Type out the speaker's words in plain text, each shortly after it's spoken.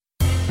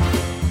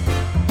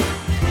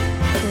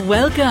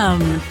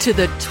Welcome to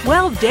the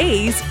 12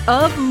 Days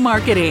of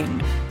Marketing,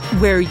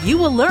 where you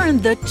will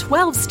learn the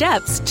 12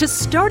 steps to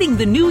starting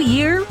the new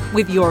year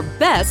with your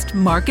best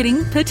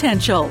marketing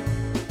potential.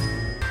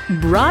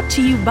 Brought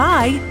to you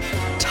by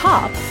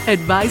Top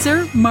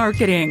Advisor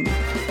Marketing,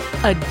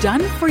 a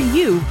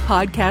done-for-you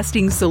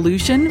podcasting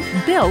solution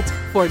built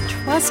for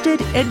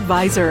trusted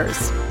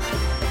advisors.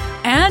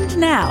 And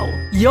now,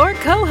 your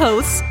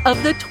co-hosts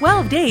of the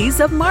 12 Days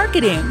of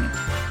Marketing,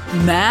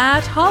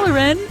 Matt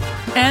Holleran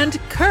and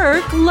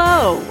Kirk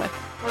Lowe.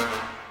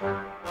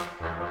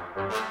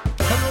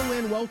 Hello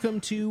and welcome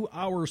to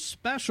our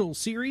special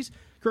series.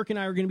 Kirk and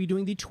I are going to be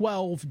doing the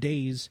 12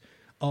 Days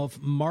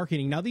of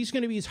Marketing. Now, these are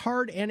going to be as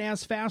hard and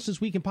as fast as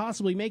we can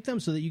possibly make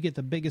them so that you get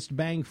the biggest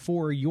bang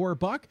for your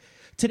buck.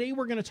 Today,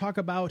 we're going to talk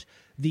about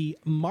the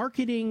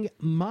marketing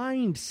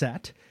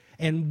mindset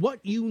and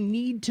what you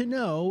need to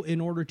know in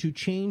order to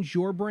change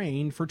your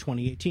brain for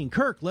 2018.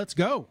 Kirk, let's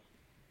go.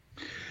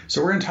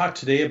 So we're going to talk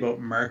today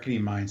about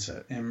marketing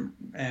mindset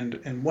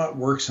and what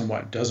works and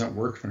what doesn't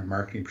work from a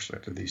marketing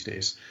perspective these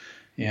days.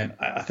 And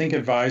I think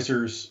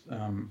advisors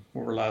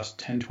over the last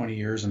 10, 20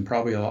 years, and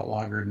probably a lot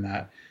longer than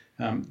that,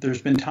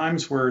 there's been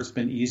times where it's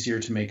been easier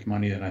to make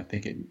money than I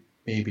think it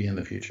may be in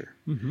the future.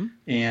 Mm-hmm.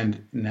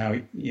 And now,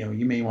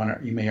 you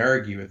may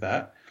argue with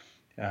that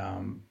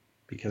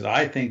because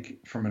I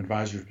think from an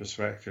advisor's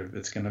perspective,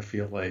 it's going to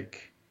feel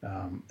like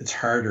it's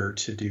harder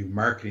to do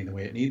marketing the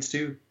way it needs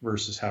to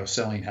versus how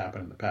selling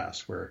happened in the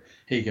past, where,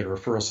 hey, you get a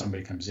referral,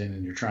 somebody comes in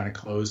and you're trying to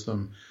close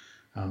them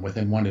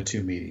within 1 to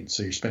 2 meetings.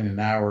 So you're spending an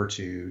hour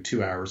to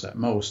 2 hours at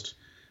most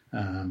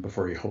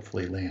before you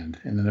hopefully land.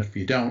 And then if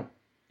you don't,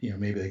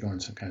 maybe they go in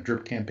some kind of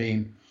drip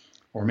campaign,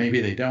 or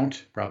maybe they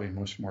don't. Probably in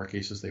most more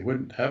cases they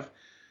wouldn't have.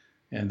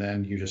 And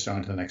then you just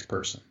on to the next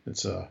person.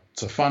 It's a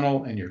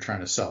funnel, and you're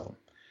trying to sell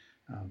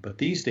them. But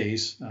these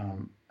days,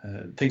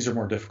 things are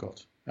more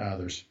difficult.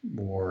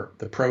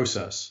 The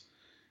process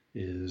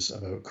is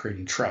about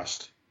creating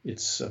trust.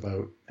 It's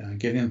about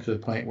getting them to the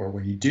point where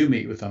when you do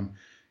meet with them,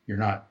 you're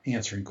not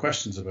answering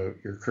questions about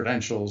your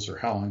credentials or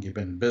how long you've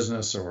been in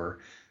business or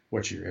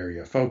what's your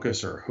area of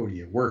focus or who do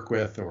you work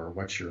with or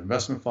what's your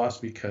investment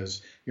philosophy,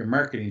 because your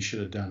marketing should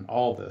have done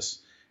all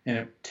this. And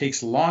it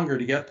takes longer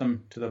to get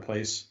them to the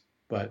place,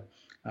 but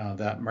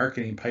that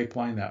marketing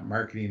pipeline, that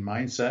marketing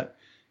mindset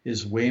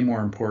is way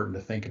more important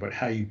to think about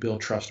how you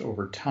build trust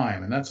over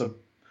time. And that's a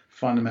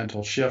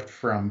fundamental shift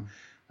from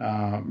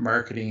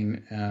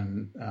marketing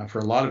and for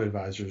a lot of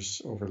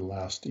advisors over the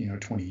last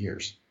 20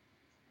 years.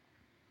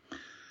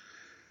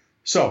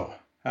 So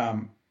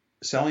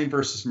selling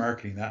versus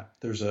marketing, that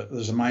there's a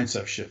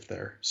mindset shift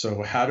there.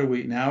 So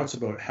it's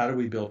about how do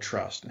we build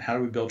trust, and how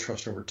do we build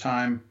trust over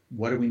time?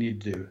 What do we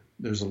need to do?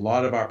 There's a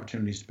lot of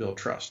opportunities to build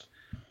trust.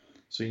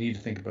 So you need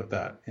to think about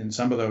that. And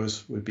some of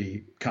those would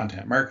be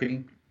content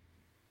marketing.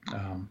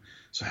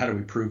 So how do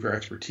we prove our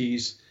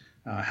expertise?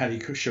 How do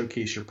you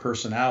showcase your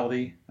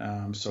personality?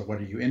 So what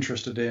are you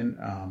interested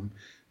in?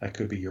 That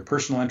could be your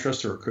personal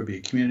interest, or it could be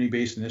a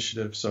community-based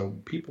initiative. So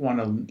people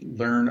want to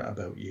learn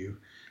about you.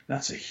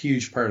 That's a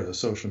huge part of the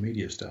social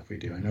media stuff we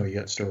do. I know you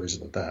got stories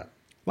about that.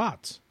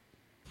 Lots.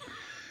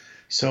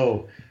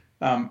 So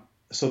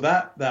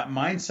that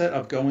mindset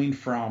of going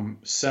from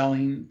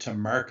selling to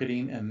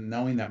marketing and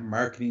knowing that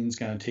marketing is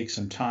going to take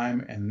some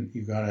time and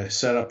you've got to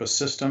set up a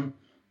system,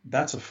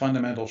 that's a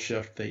fundamental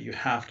shift that you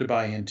have to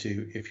buy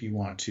into if you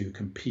want to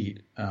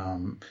compete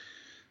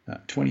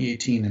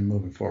 2018 and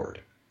moving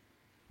forward.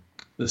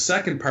 The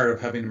second part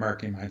of having a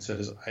marketing mindset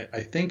is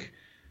I think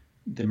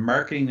the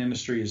marketing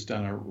industry has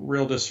done a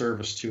real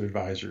disservice to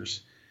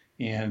advisors.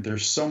 And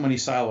there's so many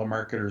silo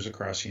marketers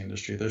across the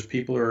industry. There's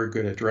people who are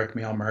good at direct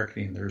mail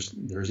marketing.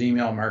 There's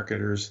email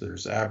marketers.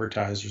 There's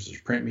advertisers.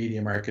 There's print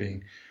media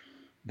marketing.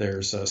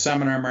 There's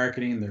seminar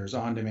marketing. There's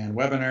on-demand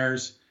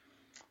webinars.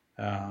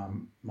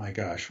 My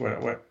gosh,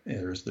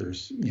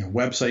 there's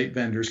website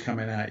vendors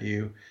coming at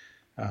you.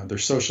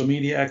 There's social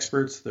media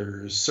experts.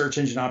 There's search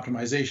engine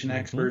optimization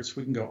experts.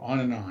 We can go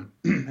on and on.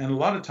 And a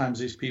lot of times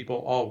these people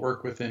all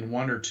work within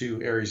 1 or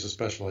 2 areas of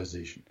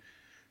specialization.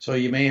 So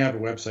you may have a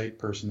website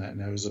person that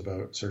knows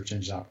about search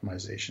engine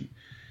optimization.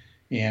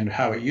 And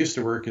how it used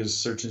to work is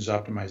search engine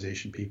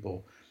optimization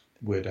people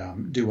would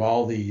do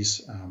all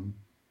these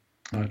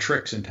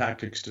tricks and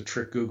tactics to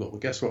trick Google.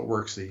 But guess what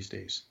works these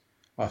days?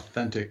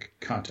 Authentic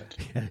content.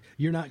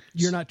 You're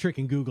not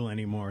tricking Google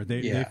anymore.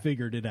 They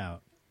figured it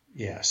out.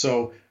 Yeah.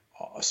 So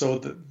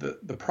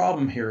the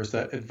problem here is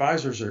that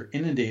advisors are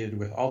inundated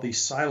with all these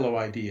silo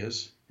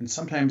ideas, and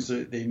sometimes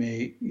they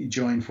may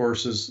join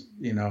forces,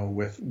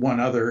 with one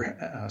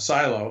other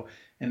silo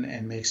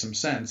and make some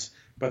sense.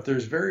 But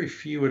there's very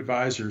few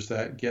advisors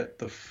that get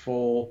the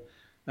full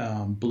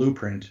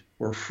blueprint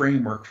or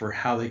framework for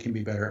how they can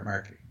be better at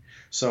marketing.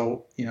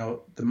 So,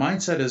 the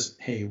mindset is,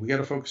 hey, we got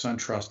to focus on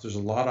trust. There's a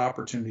lot of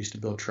opportunities to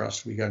build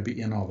trust. We got to be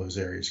in all those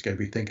areas. You got to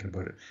be thinking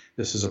about it.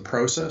 This is a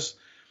process.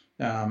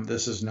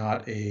 This is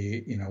not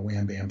a,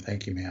 wham, bam,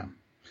 thank you, ma'am.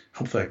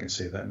 Hopefully I can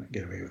say that and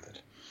get away with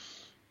it.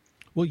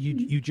 Well,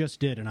 you just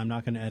did, and I'm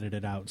not going to edit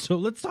it out. So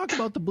let's talk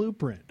about the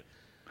blueprint.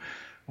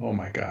 Oh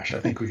my gosh, I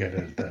think we got to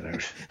edit that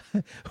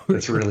out.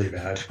 That's really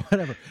bad.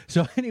 Whatever.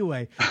 So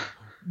anyway,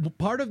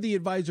 part of the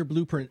advisor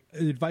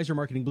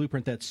marketing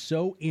blueprint that's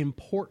so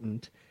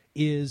important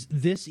is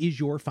this is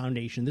your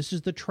foundation. This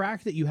is the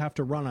track that you have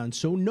to run on.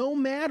 So no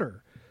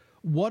matter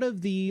what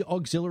of the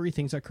auxiliary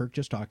things that Kirk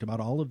just talked about,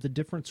 all of the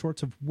different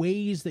sorts of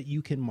ways that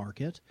you can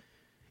market,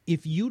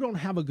 if you don't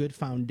have a good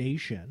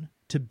foundation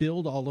to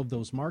build all of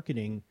those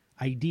marketing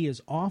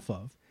ideas off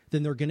of,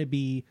 then they're going to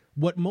be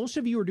what most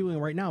of you are doing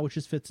right now, which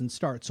is fits and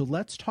starts. So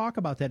let's talk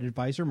about that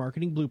advisor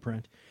marketing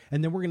blueprint,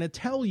 and then we're going to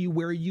tell you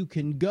where you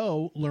can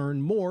go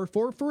learn more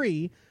for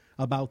free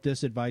about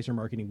this advisor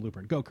marketing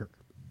blueprint. Go, Kirk.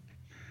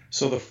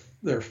 So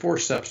there are 4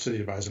 steps to the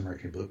advisor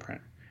marketing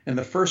blueprint. And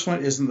the first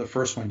one isn't the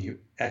first one you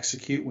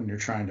execute when you're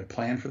trying to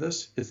plan for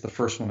this. It's the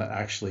first one that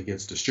actually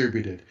gets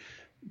distributed.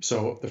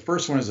 So the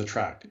first one is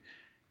attract.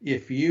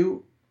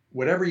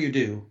 Whatever you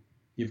do,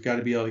 you've got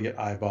to be able to get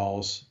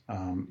eyeballs.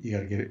 You got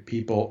to get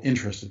people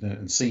interested in it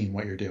and seeing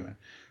what you're doing.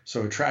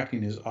 So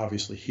attracting is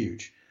obviously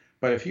huge.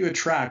 But if you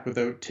attract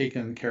without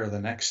taking care of the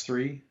next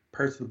 3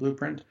 parts of the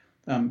blueprint,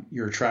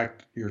 your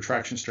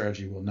attraction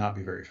strategy will not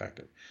be very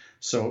effective.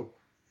 So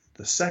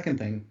the second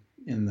thing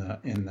in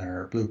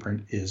their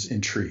blueprint is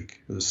intrigue,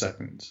 the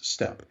second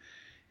step,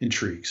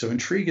 intrigue. So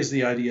intrigue is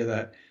the idea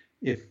that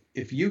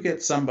if you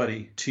get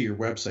somebody to your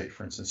website,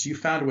 for instance, you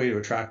found a way to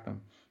attract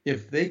them.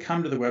 If they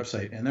come to the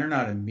website and they're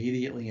not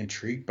immediately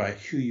intrigued by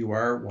who you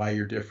are, why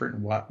you're different,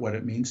 and what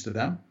it means to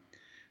them,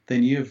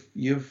 then you've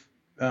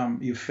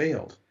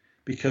failed,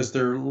 because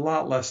they're a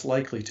lot less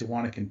likely to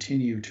want to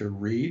continue to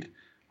read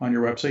on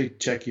your website,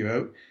 check you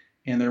out,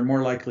 and they're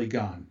more likely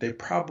gone. They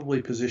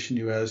probably position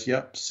you as,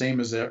 yep, same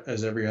as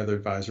every other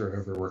advisor I've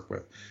ever worked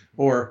with,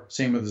 or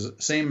same as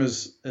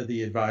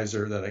the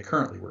advisor that I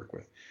currently work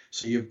with.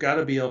 So you've got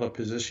to be able to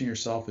position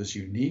yourself as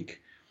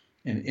unique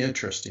and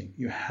interesting.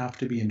 You have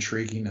to be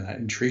intriguing, and that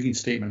intriguing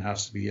statement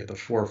has to be at the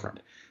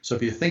forefront. So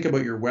if you think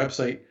about your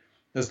website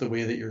as the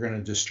way that you're going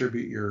to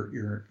distribute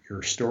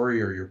your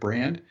story or your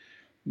brand,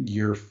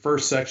 your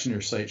first section of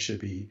your site should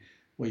be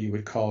what you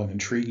would call an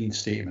intriguing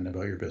statement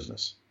about your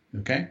business.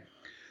 Okay?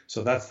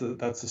 So that's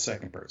the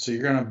second part. So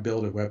you're going to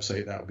build a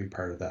website that will be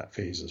part of that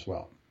phase as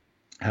well.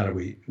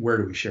 Where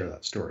do we share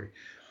that story?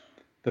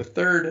 The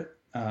third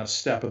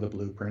step of the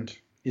blueprint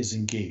is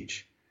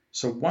engage.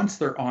 So once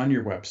they're on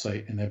your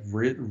website and have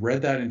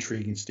read that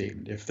intriguing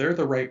statement, if they're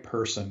the right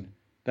person,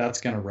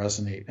 that's going to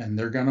resonate, and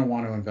they're going to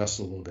want to invest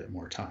a little bit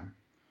more time.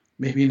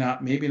 Maybe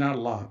not a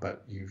lot,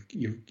 but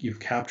you've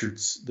captured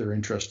their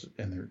interest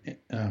and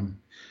their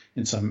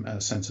in some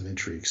sense of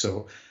intrigue.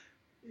 So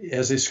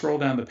as they scroll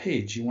down the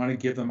page, you want to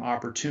give them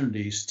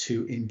opportunities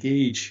to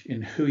engage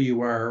in who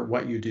you are,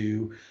 what you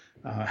do,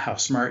 how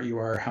smart you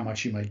are, how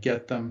much you might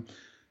get them,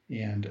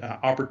 and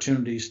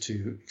opportunities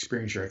to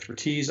experience your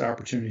expertise,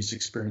 opportunities to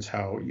experience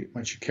how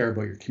much you care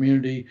about your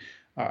community,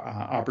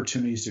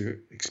 opportunities to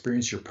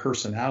experience your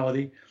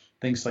personality,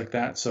 things like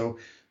that. So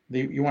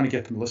you want to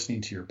get them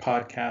listening to your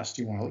podcast.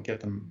 You want to get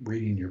them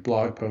reading your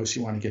blog posts.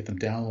 You want to get them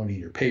downloading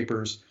your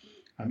papers.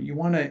 You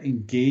want to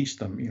engage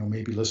them,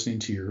 maybe listening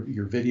to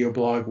your video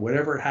blog,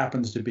 whatever it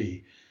happens to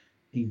be,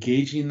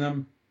 engaging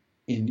them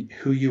in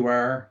who you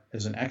are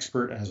as an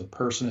expert, as a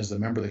person, as a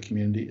member of the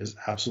community is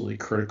absolutely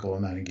critical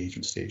in that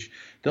engagement stage.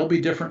 There'll be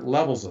different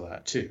levels of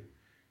that too.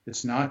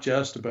 It's not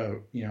just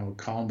about,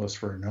 calling us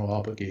for a no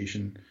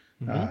obligation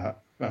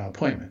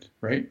appointment,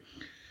 right?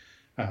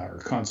 Or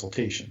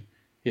consultation.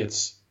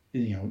 It's,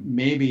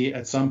 maybe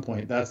at some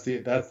point that's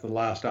the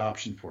last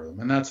option for them.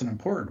 And that's an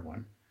important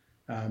one.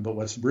 But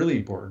what's really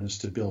important is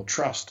to build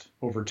trust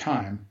over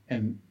time,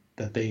 and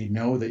that they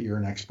know that you're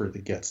an expert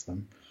that gets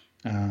them,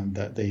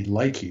 that they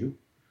like you,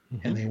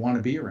 and they want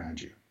to be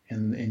around you,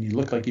 and you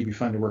look like you'd be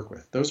fun to work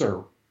with. Those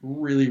are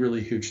really,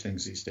 really huge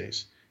things these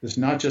days. It's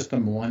not just the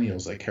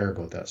millennials that care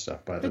about that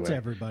stuff, by the way. It's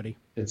everybody.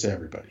 It's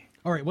everybody.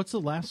 All right, what's the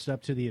last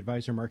step to the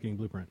advisor marketing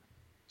blueprint?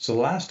 So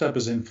the last step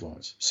is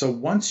influence. So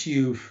once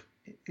you've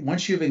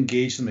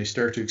engaged them, they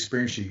start to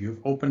experience you,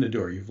 you've opened a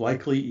door. You've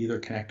likely either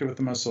connected with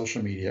them on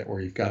social media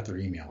or you've got their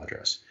email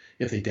address.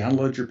 If they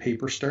download your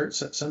paper start,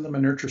 send them a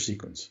nurture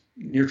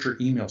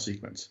email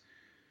sequence.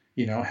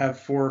 Have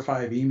 4 or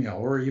 5 email,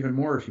 or even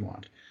more if you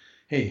want.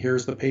 Hey,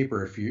 here's the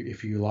paper.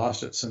 If you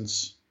lost it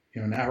since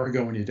an hour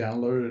ago when you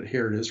downloaded it,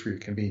 here it is for your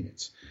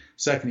convenience.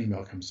 Second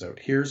email comes out.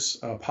 Here's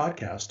a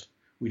podcast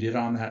we did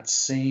on that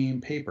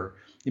same paper.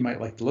 You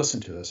might like to listen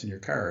to this in your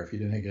car if you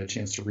didn't get a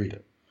chance to read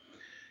it.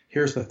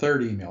 Here's the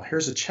third email.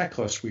 Here's a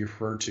checklist we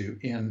refer to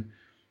in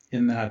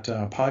that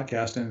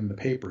podcast and in the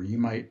paper. You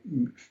might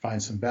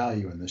find some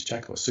value in this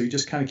checklist. So you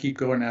just kind of keep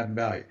going, adding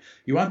value.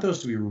 You want those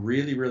to be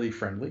really, really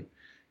friendly.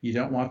 You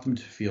don't want them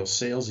to feel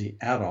salesy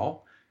at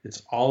all.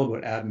 It's all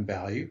about adding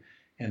value.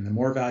 And the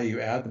more value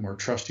you add, the more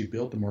trust you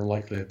build, the more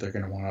likely that they're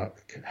going to want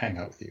to hang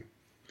out with you.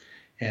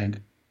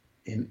 And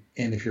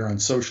if you're on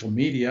social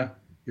media,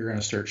 you're going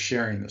to start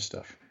sharing this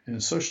stuff. And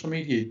in social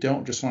media, you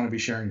don't just want to be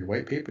sharing your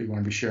white paper. You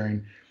want to be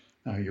sharing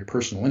your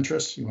personal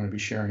interests. You want to be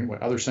sharing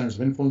what other centers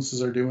of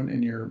influences are doing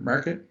in your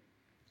market.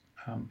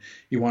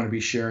 You want to be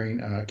sharing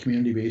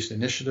community-based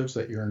initiatives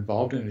that you're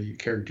involved in or you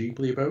care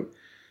deeply about.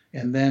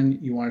 And then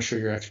you want to show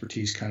your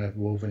expertise kind of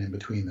woven in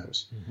between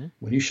those. Mm-hmm.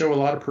 When you show a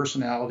lot of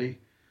personality,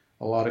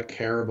 a lot of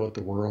care about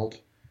the world,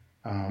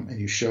 and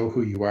you show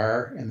who you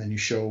are, and then you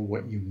show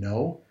what you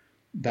know,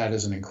 that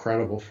is an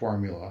incredible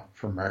formula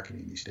for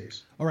marketing these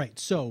days. All right.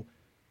 So,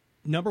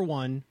 number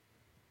one,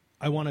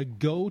 I want to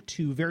go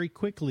to very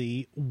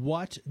quickly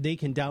what they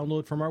can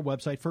download from our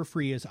website for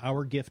free as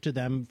our gift to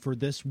them for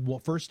this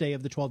first day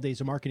of the 12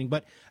 days of marketing.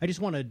 But I just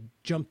want to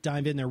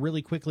dive in there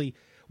really quickly.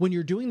 When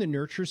you're doing the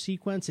nurture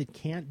sequence, it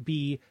can't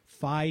be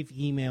 5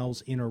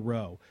 emails in a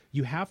row.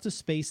 You have to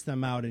space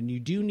them out, and you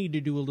do need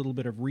to do a little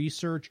bit of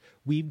research.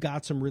 We've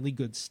got some really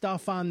good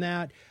stuff on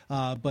that.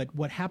 But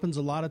what happens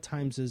a lot of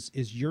times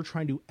is you're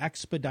trying to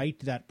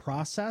expedite that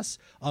process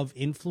of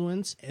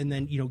influence and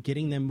then,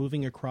 getting them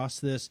moving across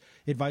this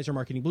advisor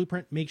marketing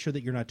blueprint. Make sure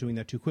that you're not doing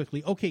that too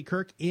quickly. Okay,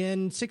 Kirk,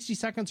 in 60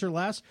 seconds or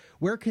less,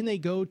 where can they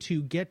go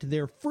to get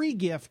their free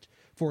gift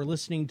for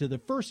listening to the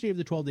first day of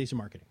the 12 days of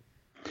marketing?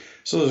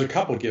 So there's a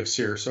couple gifts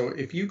here. So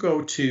if you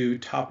go to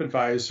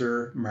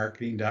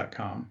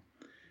topadvisormarketing.com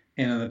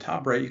and on the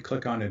top right, you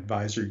click on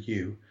Advisor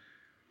You.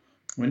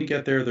 When you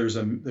get there, there's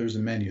a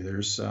menu.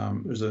 There's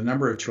a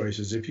number of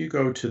choices. If you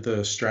go to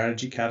the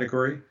strategy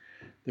category,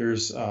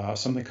 there's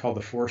something called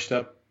the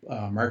 4-step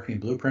marketing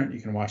blueprint.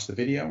 You can watch the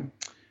video.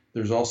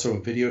 There's also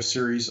a video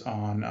series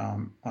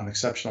on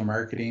exceptional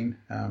marketing,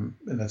 and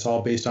that's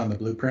all based on the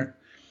blueprint.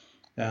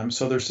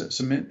 So there's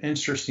some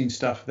interesting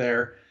stuff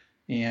there.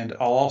 And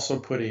I'll also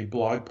put a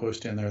blog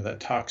post in there that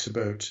talks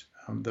about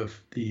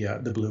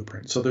the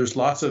blueprint. So there's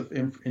lots of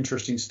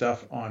interesting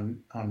stuff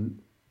on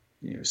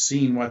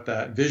seeing what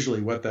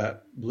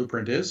that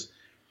blueprint is,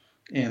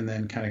 and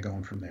then kind of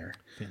going from there.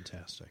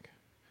 Fantastic.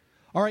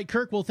 All right,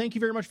 Kirk. Well, thank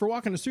you very much for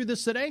walking us through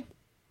this today.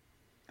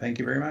 Thank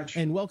you very much.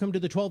 And welcome to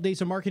the 12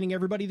 Days of Marketing,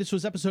 everybody. This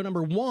was episode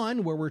number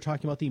 1, where we're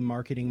talking about the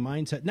marketing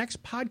mindset.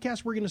 Next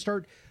podcast, we're going to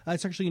start.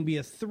 It's actually going to be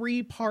a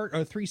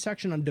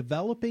 3-section on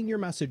developing your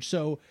message.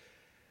 So.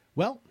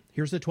 Well,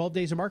 here's the 12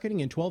 Days of Marketing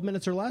in 12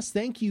 minutes or less.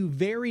 Thank you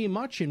very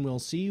much, and we'll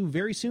see you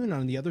very soon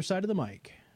on the other side of the mic.